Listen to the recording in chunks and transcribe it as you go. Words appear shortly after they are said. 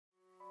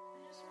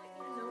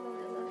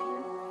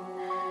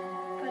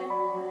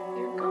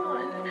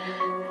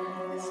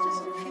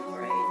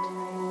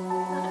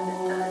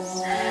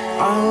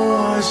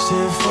watched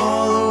it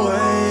fall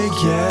away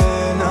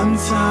again. I'm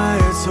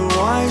tired, so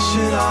why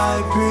should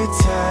I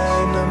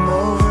pretend? I'm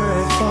over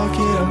it, fuck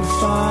it, I'm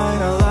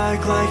fine. I'll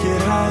act like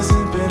it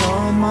hasn't been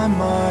on my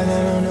mind.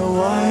 I don't know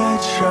why I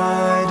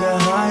tried to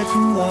hide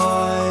from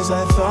lies.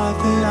 I thought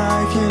that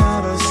I could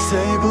have a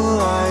stable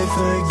life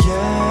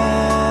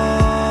again.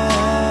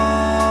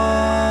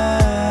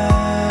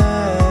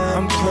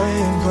 I'm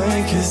playing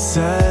blank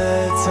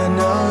cassettes. I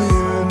know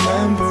you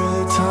remember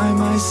the time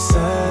I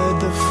said,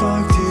 the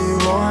fuck do you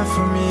want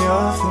from me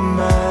off the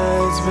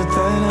meds? But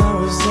then I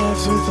was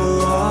left with a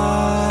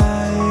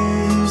lie.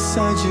 You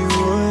said you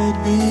would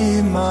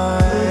be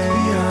mine. Look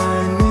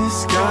behind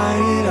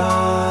misguided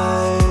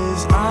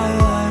eyes. I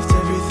left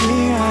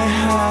everything I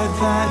had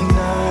that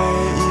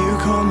night. You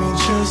called me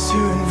just to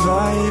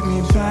invite me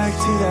back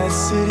to that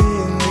city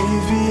and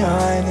leave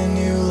behind the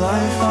new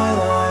life I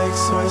like.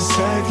 So I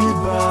said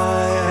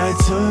goodbye. I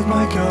took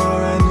my car,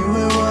 I knew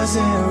it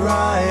wasn't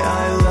right.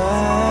 I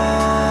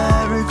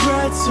let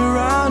regrets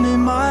surrounding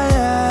my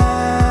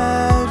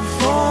head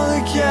fall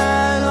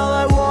again. All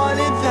I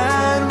wanted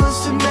then was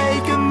to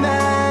make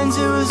amends.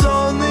 It was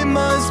only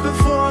months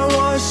before I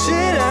watched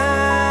it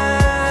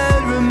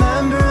end.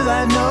 Remember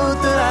that note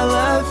that I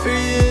left for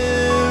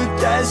you?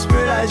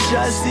 Desperate, I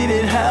just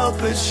needed help,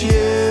 but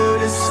you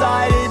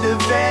decided to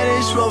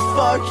vanish. Well,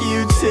 fuck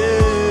you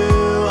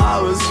too. I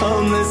was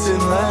homeless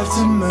and left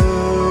to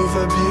move,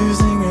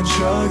 abusing a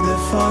drug that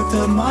fucked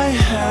up my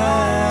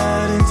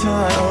head until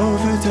I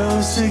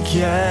overdosed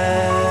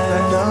again.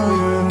 I know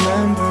you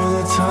remember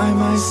the time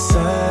I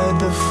said,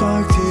 the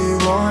fuck do you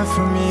want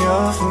from me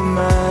off the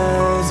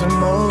meds?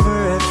 I'm over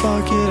it,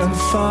 fuck it, I'm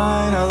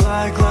fine. I'll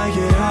act like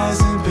it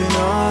hasn't been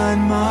on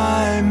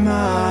my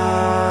mind.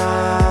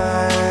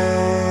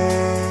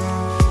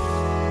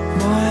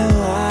 My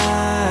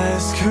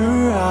last cry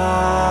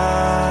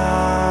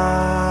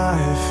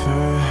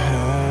for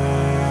help.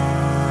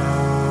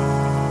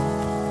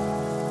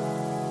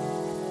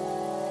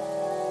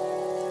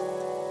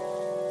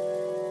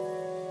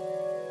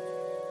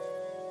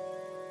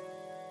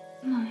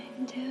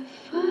 Mind if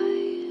I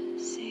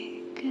say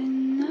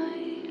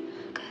goodnight?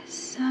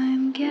 'Cause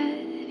I'm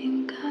getting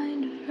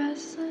kind of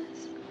restless.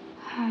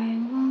 I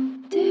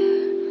won't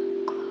dare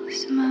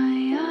close my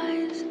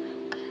eyes,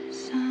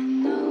 'cause I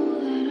know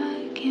that I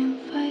can't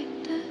fight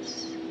this.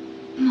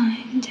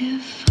 Mind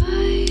if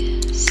I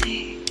say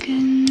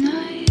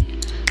goodnight?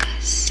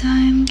 'Cause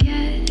I'm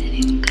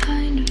getting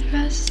kind of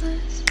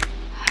restless.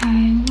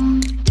 I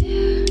won't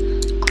dare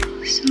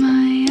close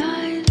my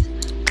eyes,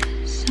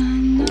 'cause I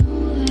know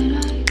that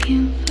I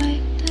can't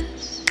fight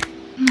this.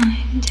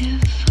 Mind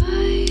if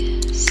I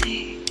say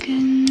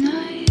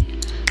goodnight?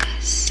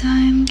 'Cause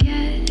I'm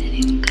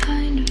getting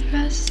kind of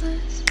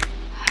restless.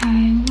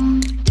 I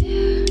won't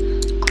dare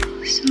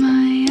close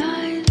my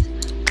eyes,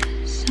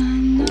 'cause I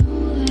know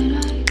that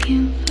I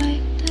can't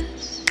fight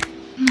this.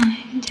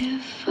 Mind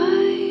if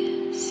I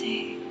say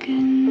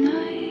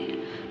goodnight?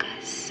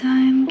 'Cause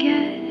I'm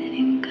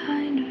getting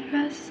kind of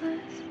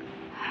restless.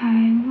 I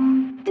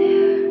won't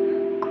dare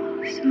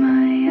close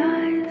my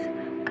eyes,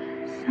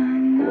 'cause I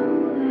know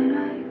that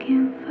I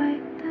can't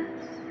fight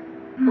this.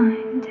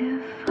 Mind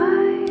if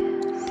I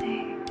say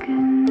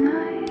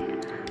goodnight?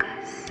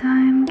 'Cause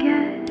I'm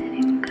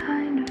getting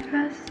kind of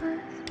restless.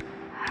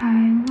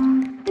 I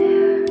won't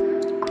dare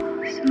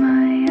close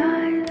my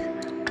eyes,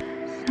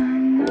 'cause I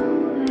know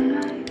that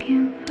I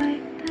can't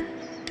fight this.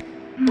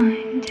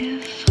 Mind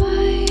if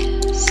I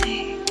say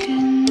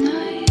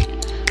goodnight?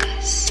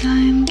 'Cause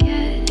I'm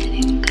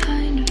getting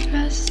kind of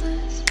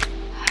restless.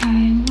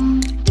 I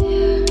won't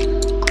dare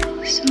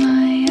close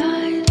my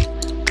eyes,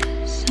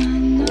 'cause I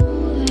know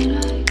that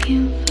I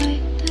can't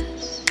fight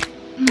this.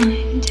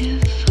 Mind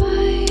if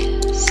I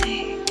say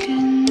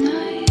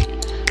goodnight?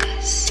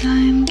 'Cause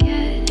I'm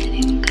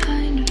getting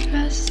kind of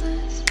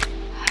restless.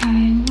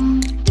 I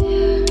won't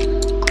dare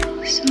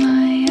close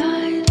my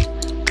eyes,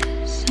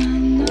 'cause I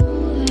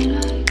know that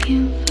I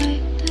can't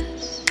fight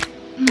this.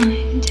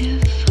 Mind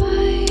if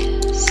I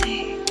say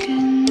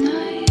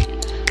goodnight?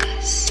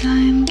 'Cause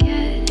I'm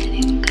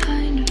getting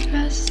kind of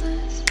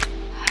restless.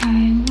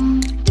 I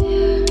won't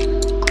dare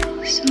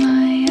close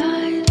my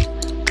eyes,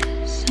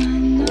 'cause I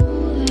know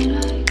that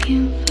I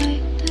can't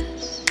fight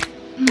this.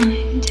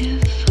 Mind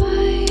if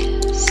I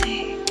say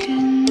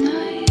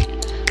goodnight?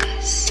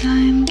 'Cause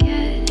I'm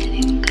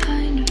getting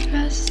kind of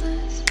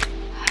restless.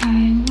 I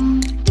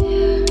won't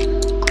dare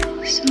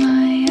close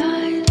my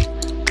eyes,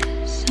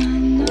 'cause I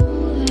know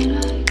that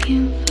I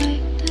can't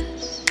fight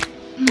this.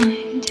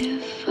 Mind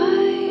if I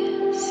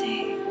say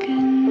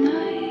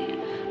goodnight?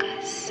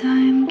 'Cause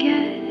I'm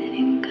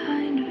getting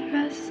kind of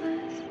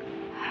restless.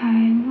 I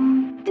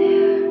won't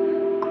dare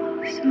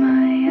close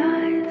my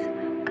eyes,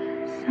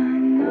 'cause I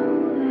know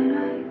that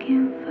I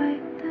can't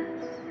fight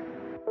this.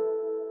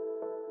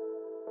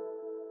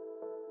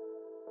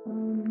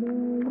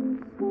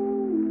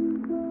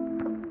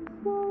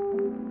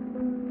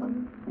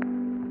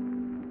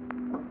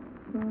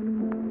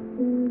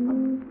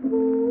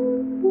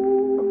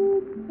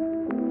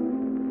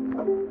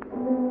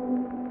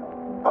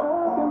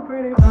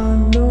 I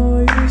know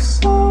you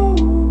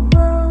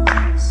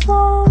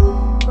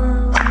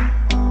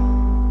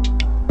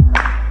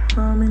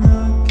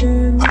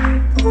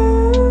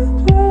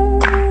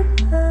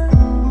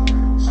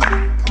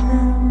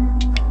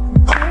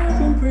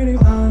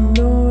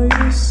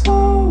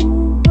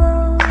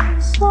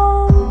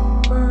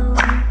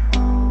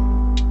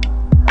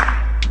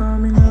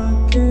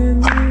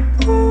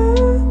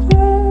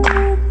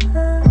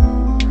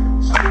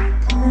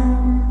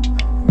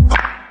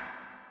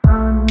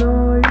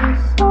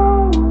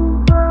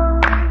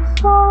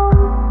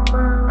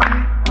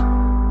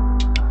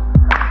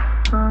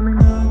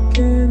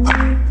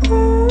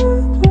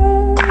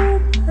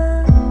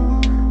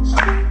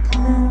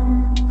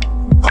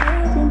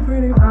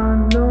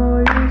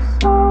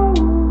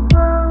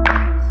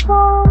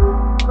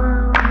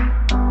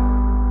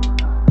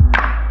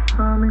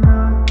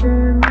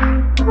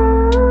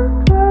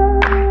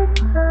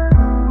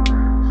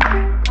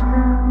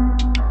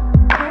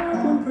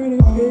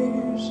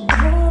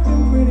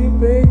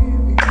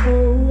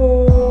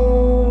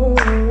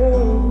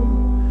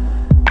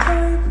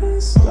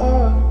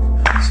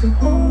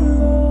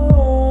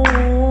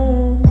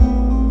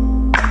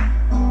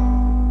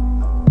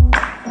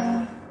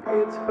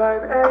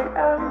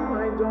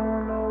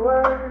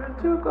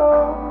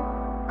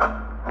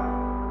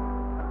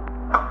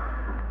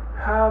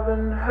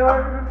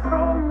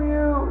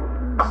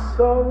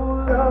so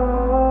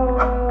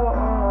long.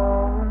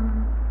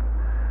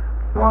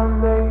 One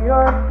day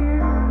you're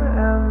here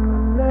and the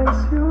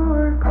next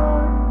you're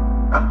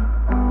gone.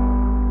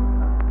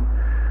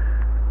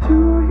 Do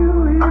you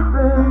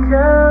even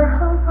care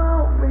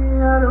about me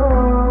at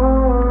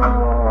all?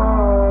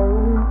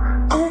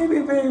 Baby,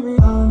 baby,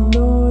 I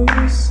know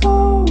you so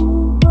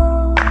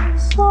well,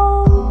 so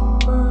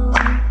well.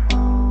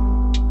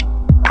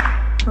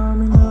 I'm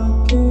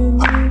knocking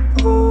you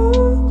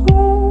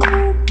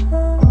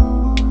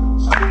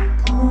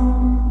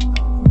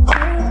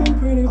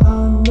pretty. I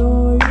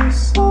know you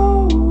so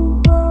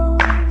well,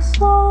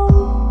 so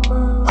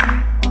well.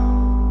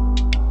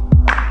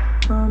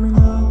 I'm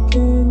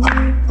knocking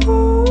you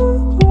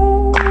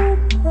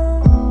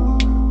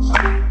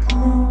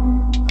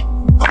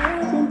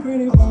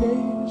pretty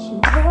face,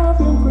 I'm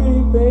laughing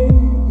pretty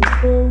baby.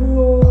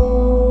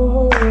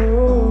 Oh,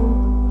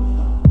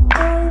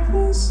 I've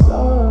been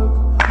stuck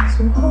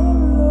so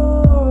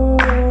long.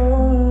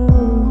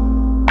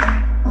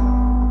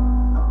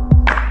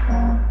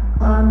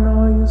 I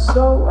know you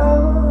so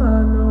well,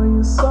 I know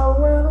you so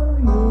well.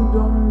 You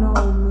don't know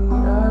me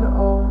at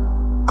all.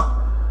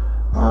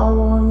 I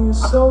want you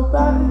so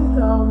bad,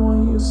 I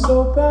want you so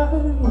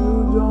bad. You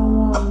don't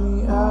want me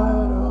at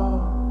all.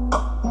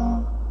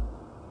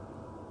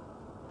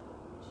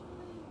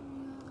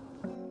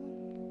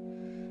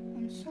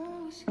 I'm so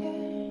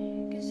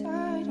scared, 'cause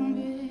I don't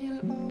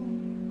belong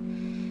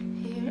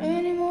here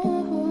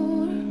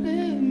anymore.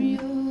 Leave me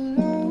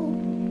alone.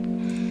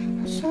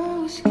 I'm so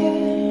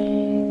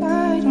scared,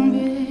 I don't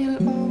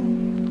belong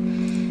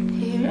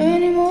here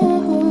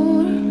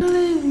anymore.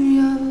 Leave me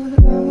alone.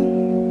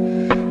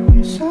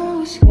 I'm so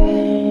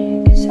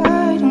scared, 'cause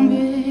I don't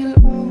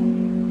belong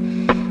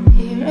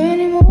here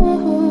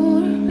anymore.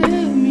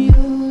 Leave me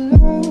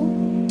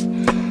alone.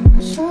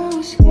 I'm so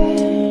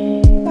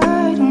scared,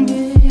 I don't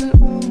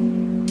belong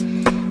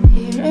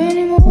here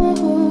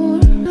anymore.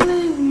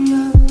 Leave me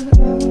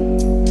alone.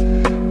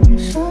 I'm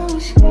so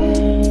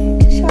scared,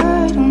 'cause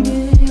I don't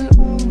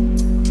belong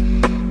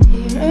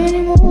here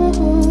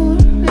anymore.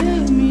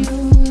 Leave me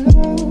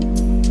alone.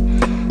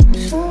 I'm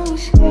so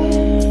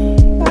scared,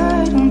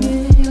 I don't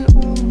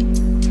belong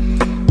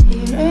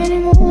here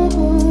anymore.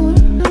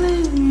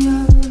 Leave me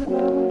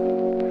alone.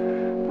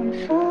 I'm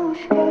so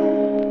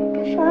scared,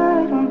 'cause I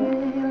don't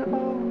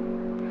belong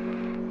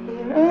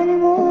here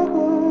anymore.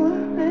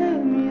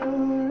 Leave me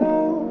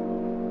alone.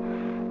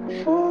 I'm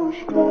so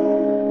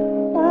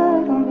scared, I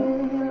don't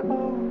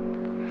belong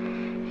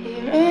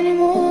here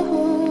anymore.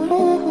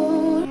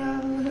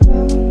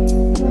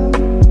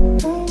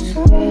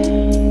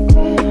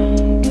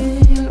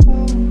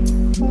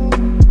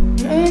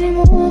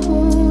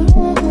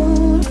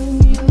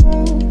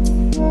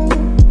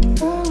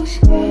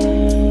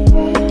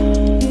 I'm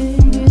so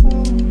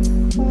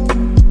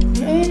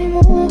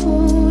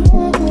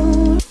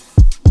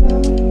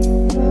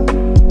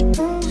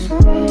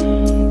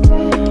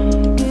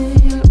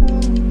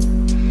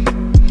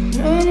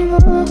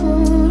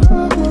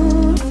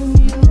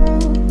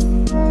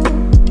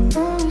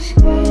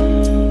scared,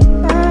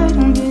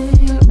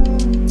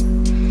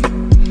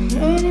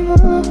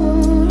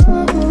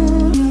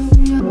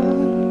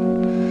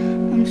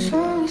 I'm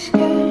so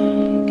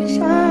scared, 'cause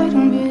I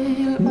don't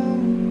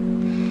belong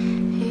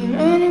here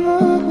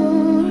anymore.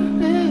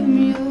 Leave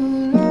me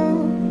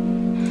alone.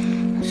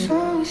 I'm so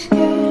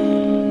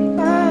scared,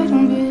 I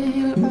don't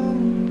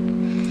belong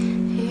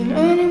here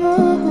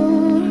anymore.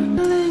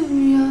 Leave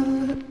me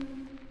alone.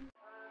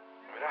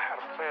 I had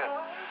a plan.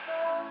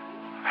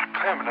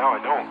 But now I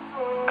don't.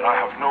 And I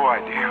have no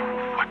idea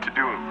what to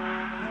do.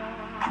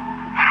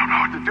 I don't know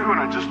what to do, and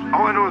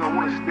all I know is I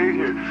want to stay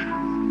here.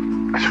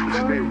 I just want to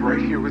stay right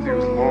here with you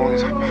as long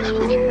as I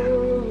possibly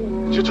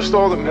can. You're just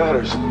all that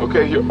matters,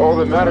 okay? You're all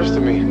that matters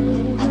to me.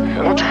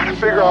 And I'm trying to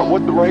figure out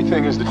what the right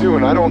thing is to do,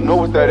 and I don't know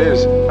what that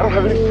is. I don't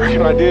have any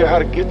freaking idea how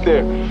to get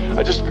there.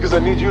 Because I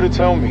need you to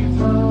tell me.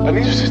 I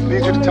just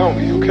need you to tell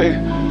me, okay?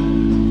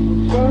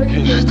 Can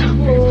you just tell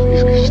me,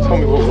 please? Can you just tell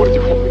me what do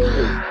you want me to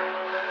do?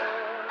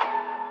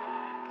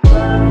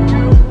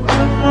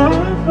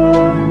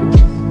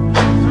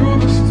 Through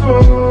the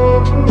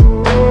storm,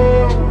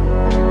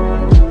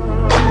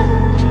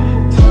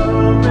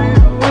 tell me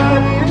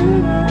what it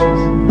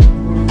is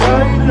we're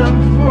fighting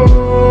for.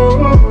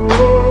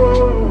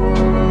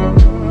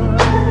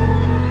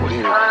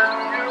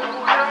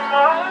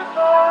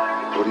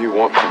 What do you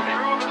want from me?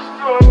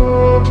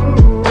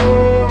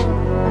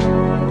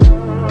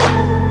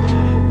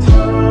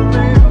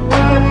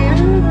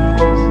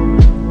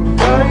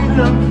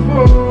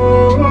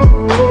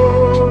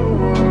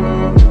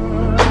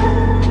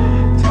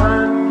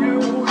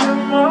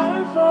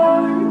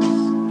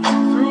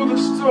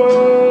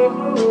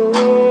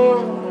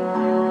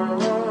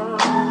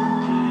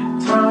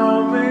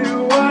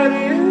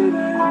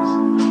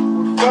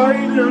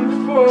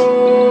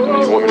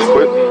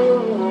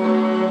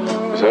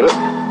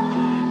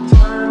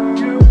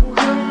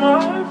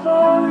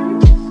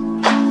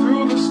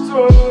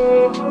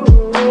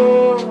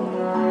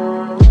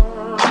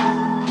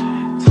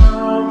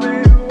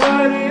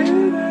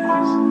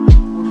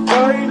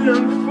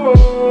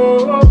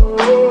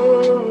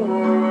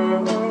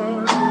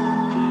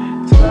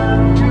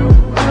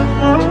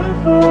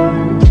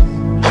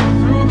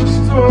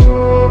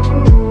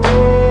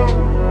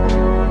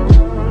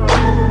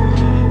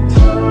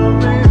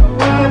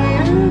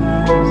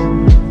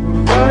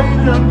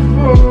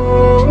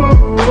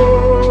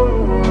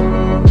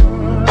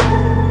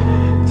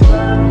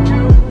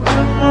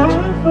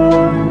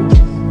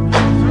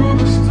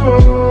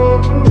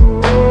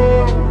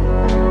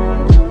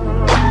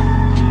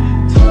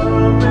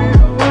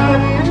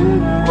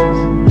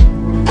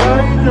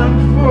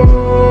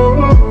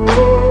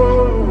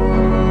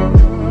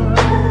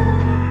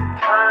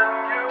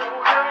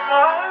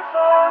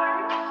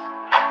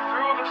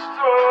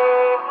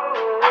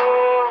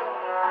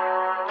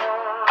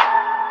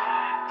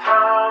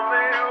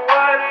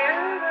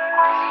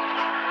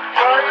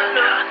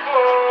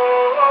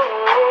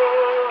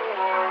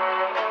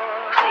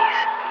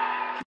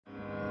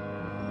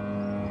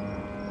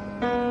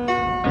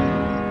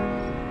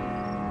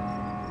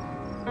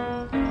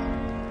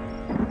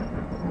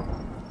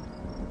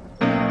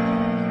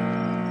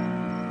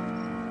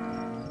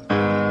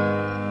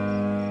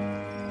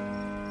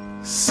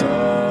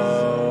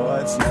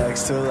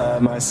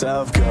 let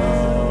myself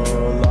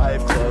go.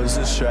 Life closed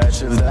a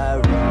stretch of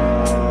that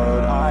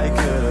road. I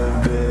could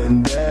have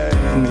been there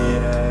in the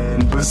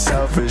end, but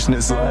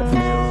selfishness left me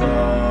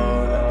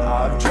alone.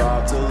 I've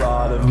dropped a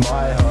lot of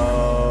my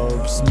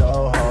hopes,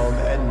 no home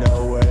and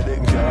nowhere to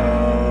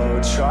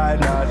go. Tried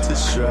not to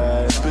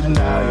stress, but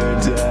now you're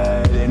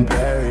dead and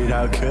buried.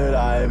 How could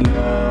I have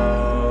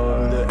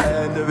known the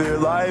end of your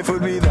life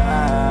would be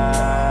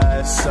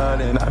that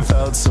sudden? I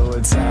felt so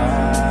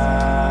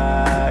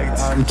attacked.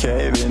 I'm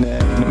caving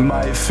in,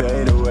 might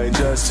fade away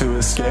just to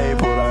escape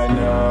what I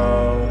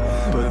know.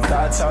 But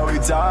that's how we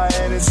die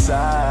and it's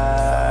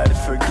sad.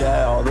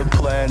 Forget all the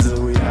plans that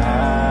we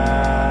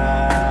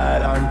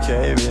had. I'm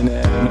caving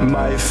in,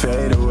 might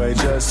fade away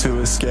just to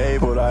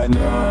escape what I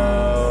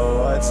know.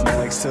 What's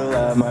next to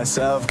let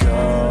myself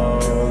go?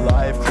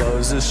 Life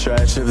closed a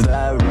stretch of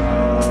that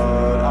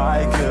road.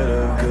 I could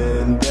have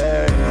been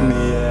there in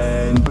the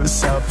end, but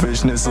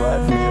selfishness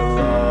left me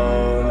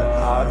alone.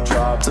 I've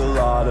dropped a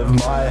lot of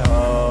my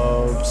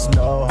hopes,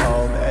 no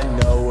home and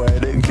nowhere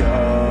to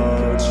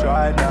go.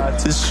 Tried not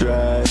to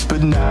stress,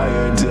 but now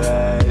you're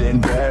dead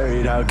and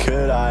buried. How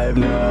could I have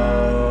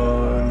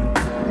known?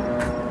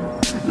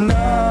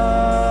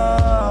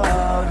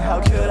 Known,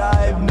 how could I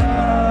have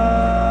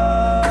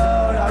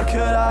known? How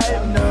could I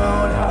have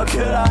known? How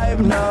could I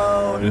have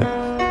known?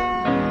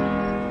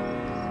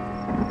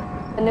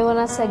 I knew when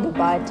I said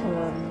goodbye to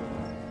him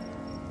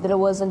that it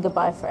wasn't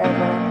goodbye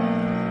forever.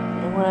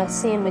 And when I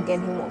see him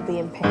again, he won't be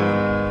in pain.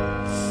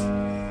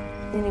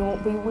 And he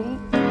won't be weak.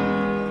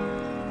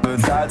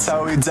 But that's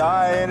how we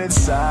die and it's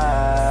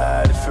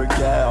sad.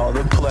 Forget all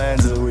the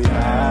plans that we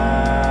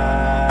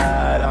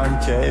had. I'm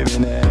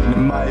caving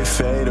in, might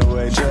fade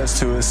away just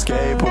to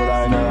escape what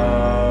I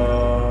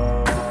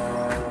know.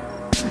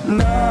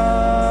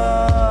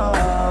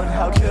 Known,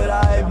 how could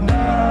I have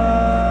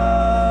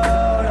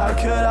known? How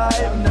could I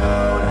have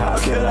known? How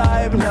could I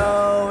have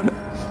known?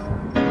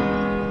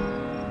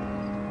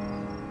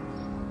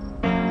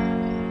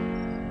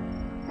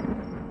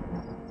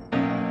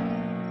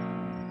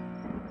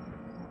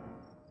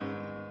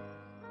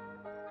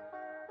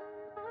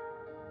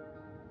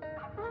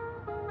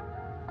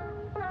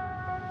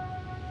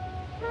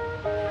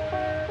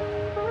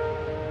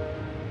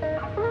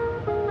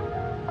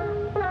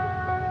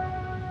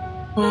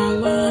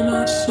 All of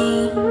my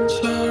songs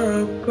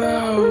are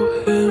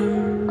about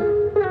him.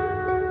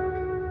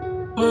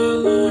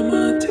 All of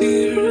my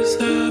tears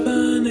have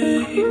a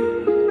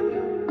name.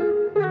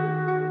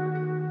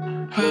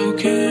 How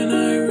can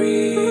I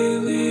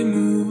really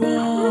move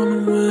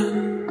on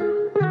when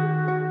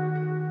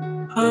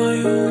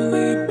I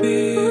only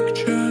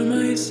picture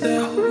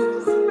myself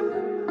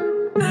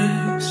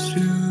next to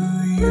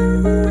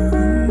you?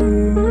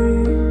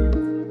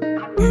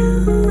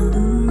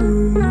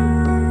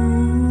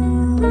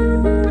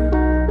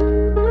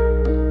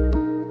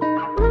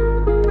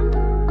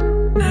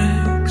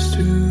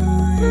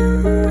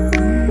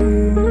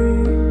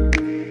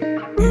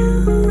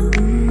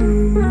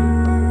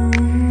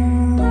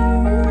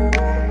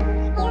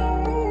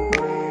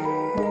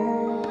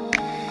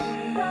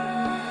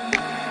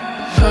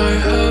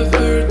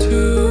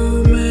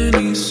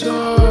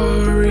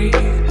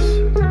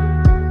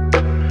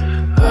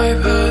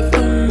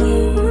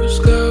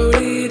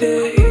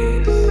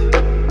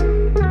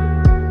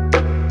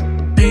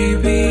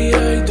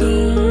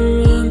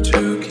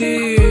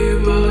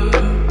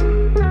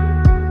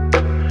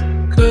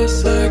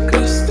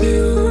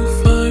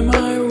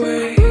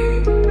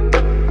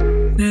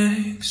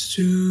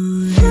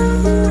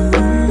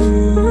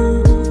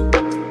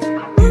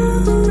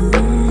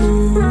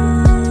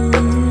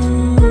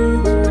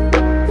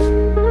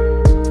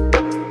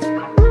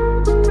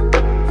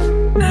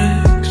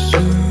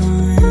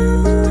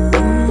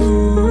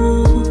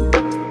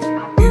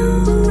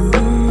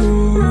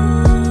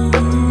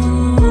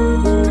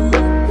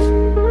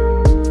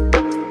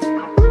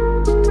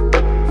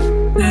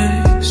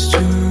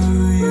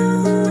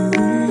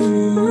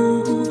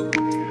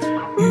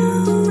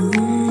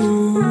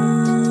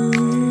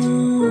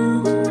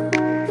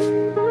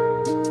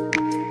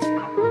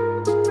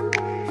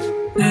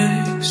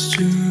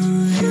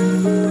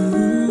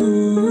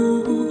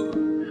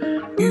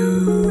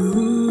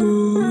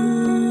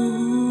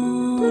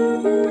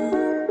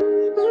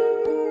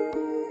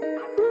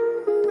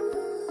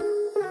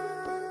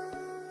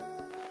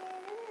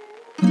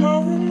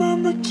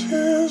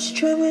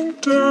 Streaming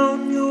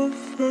down your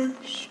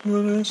face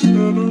when I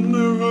said I'll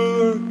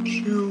never let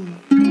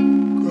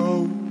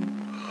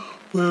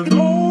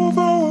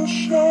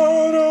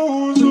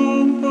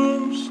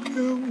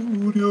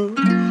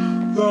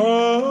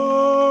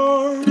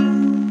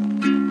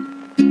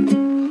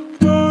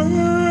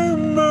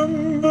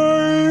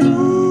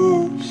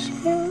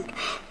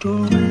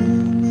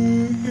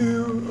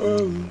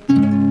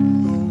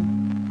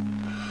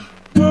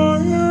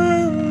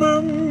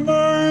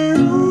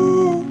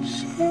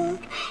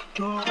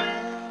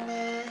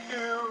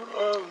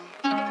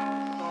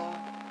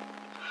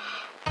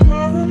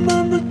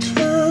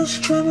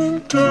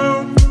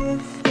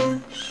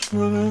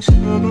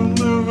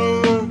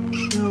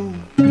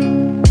you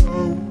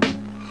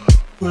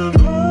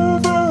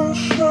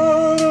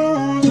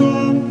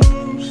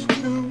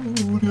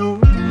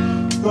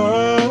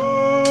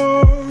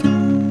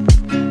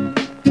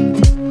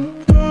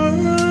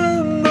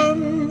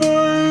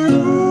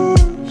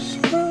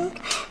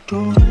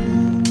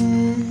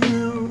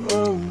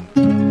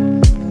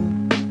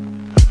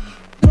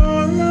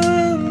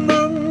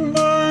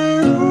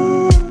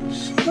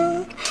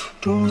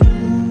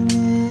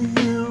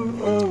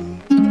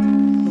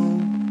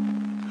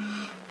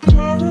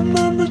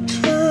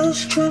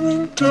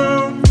streaming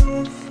down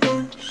your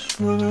face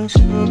when I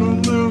said I'll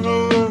never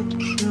let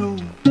you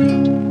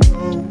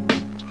go.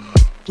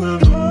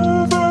 When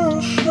all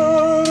those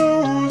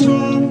shadows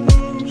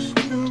almost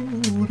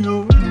killed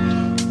your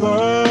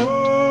life.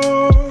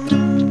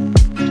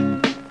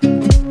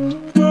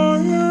 I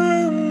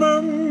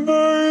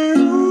remember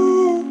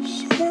you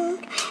said,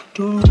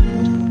 don't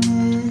leave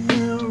me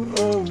here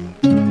alone.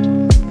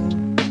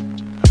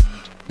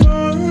 I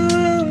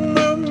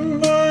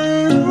remember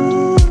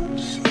you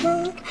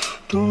said,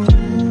 don't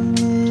leave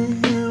me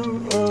here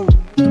alone.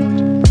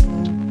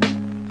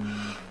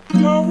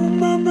 I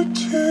remember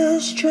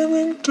tears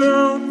streaming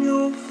down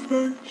your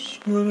face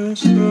when I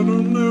said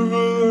I'll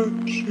never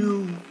let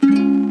you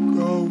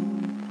go.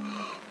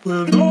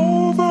 When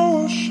all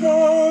those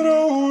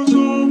shadows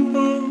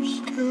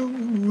almost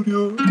killed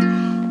your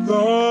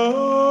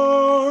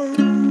life.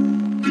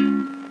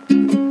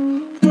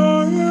 I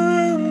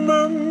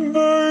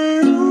remember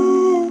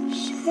you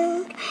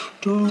said,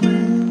 don't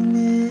leave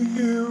me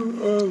here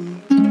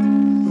alone.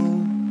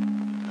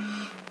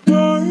 I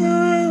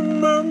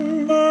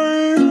remember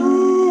you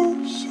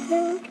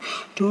said,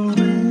 don't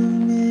leave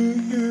me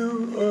here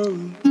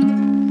alone.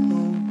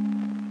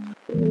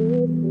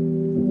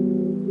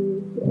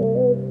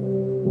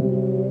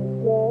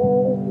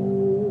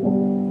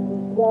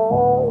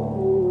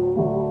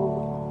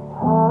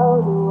 How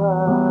do I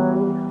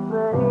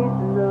explain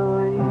the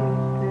way it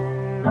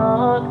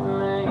cannot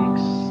make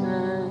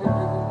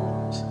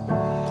sense?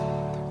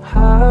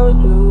 How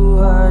do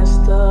I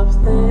stop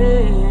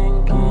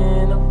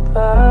thinking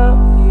about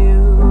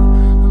you,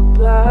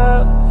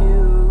 about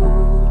you?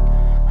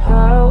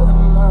 How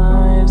am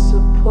I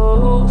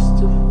supposed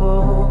to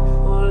fall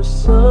for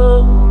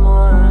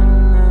someone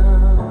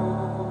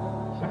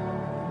else?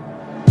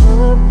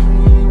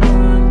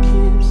 Everyone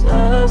keeps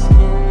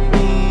asking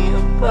me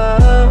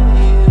about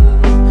you,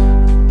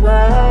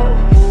 about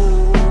you.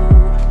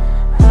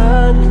 I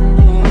didn't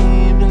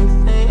even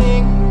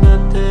think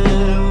that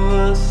there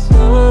was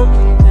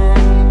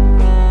something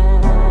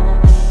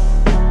wrong.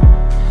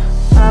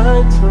 I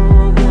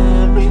told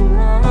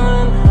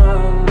everyone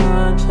how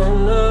much I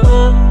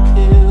love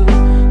you,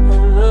 I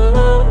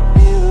love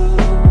you.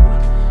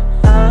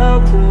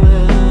 I'll do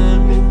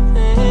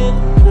everything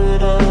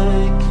that I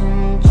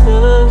can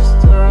just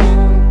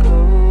don't go.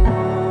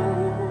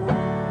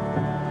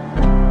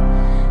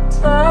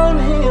 Time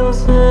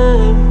heals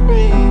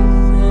everything,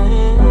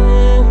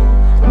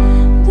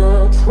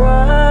 that's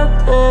what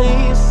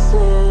they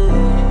say.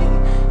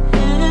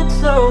 It's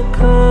so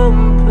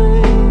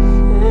complicated.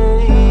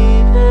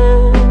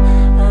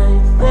 I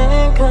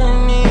think I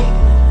need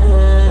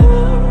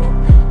help.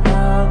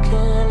 How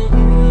can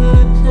you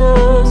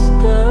just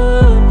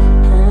stop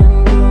and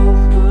go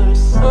for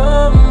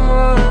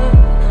someone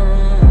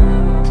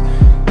else?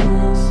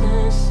 This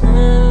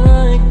isn't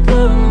like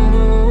the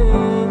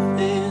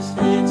movies,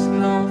 it's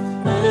no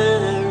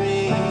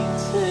fairy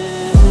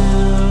tale.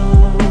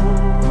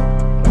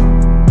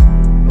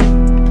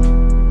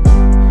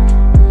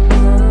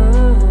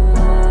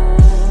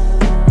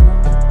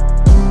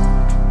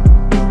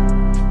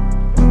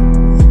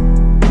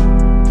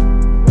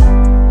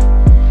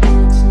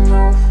 It's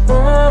no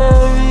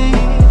fairy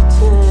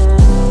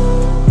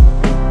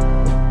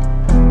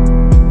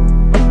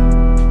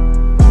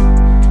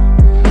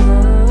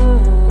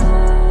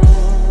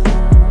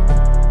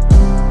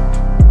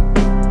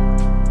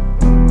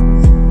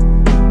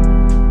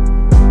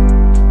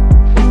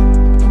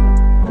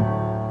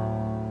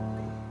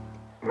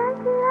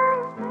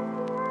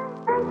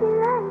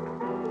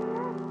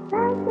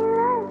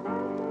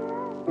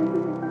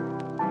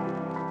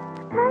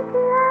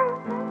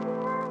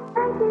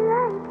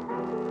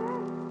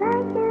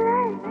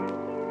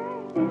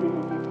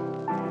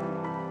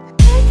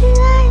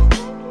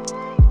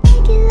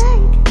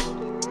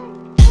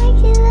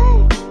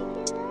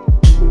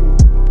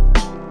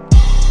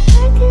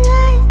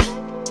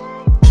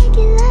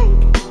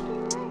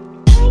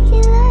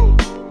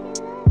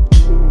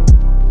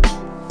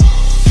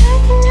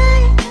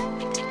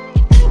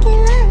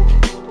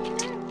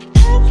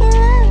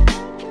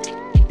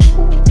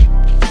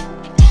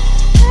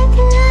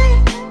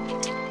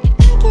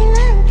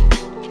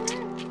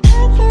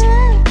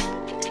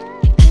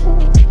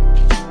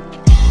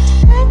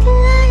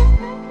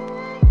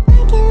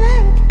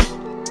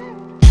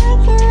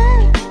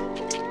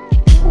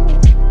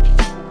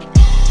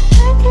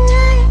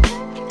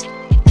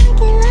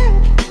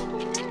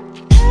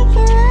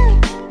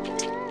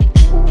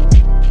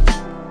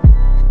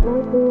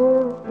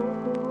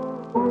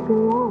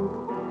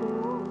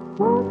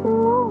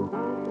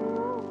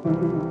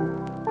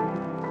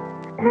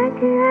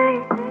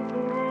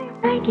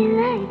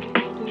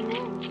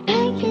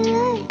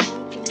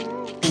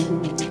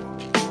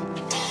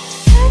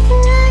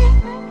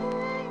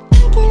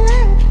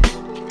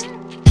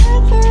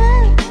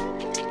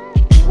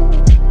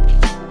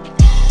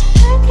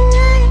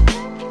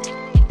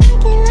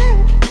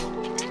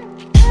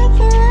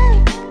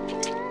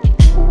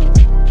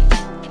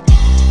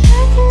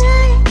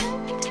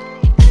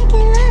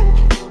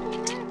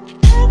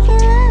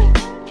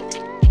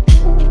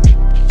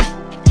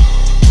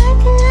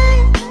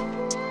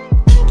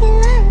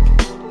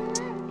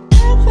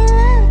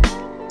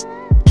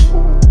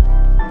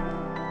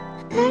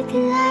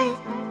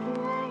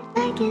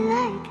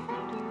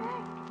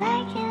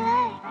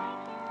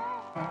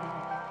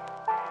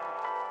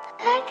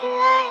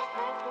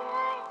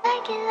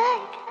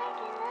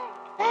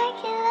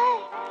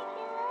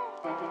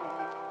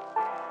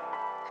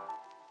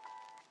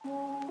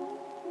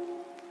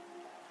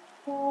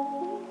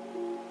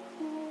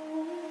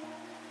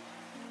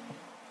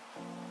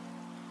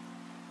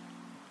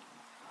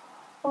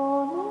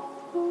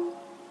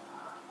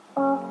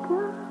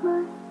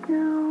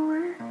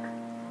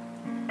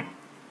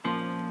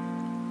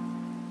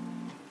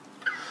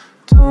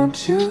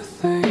Don't you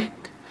think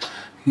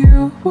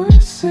you were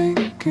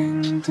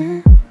sinking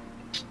deep?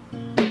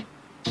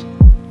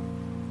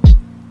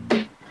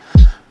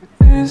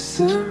 Is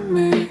it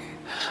me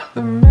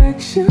that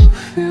makes you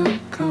feel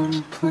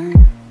complete?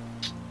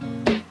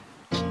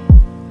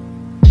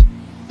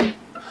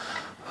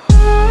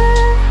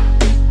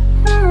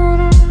 Hold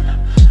on,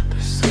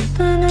 there's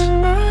something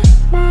in my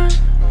mind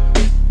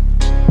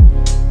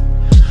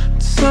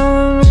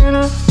telling me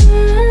to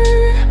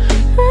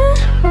be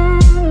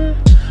on,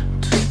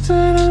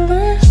 twisted in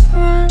these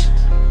lines.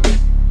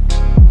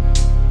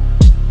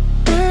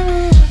 Maybe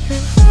I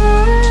can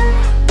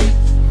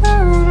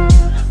hold on,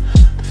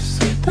 there's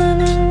something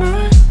in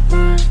my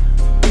mind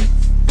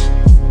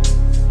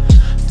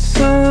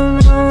telling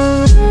me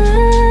to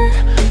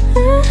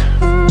be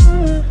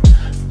on,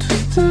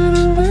 twisted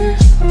in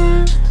these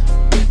lines.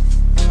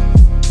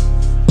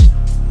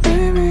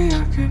 Maybe I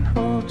can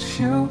hold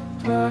you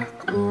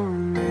back or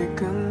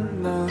make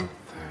another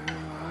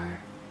lie,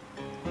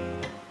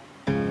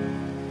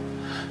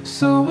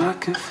 so I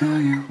can feel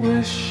you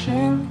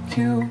wishing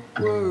you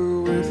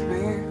were with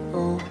me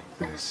all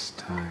this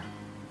time.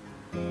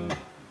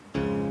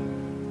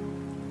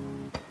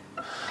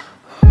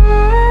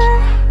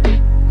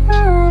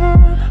 Hold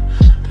on,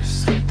 there's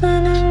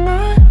something in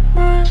my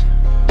mind.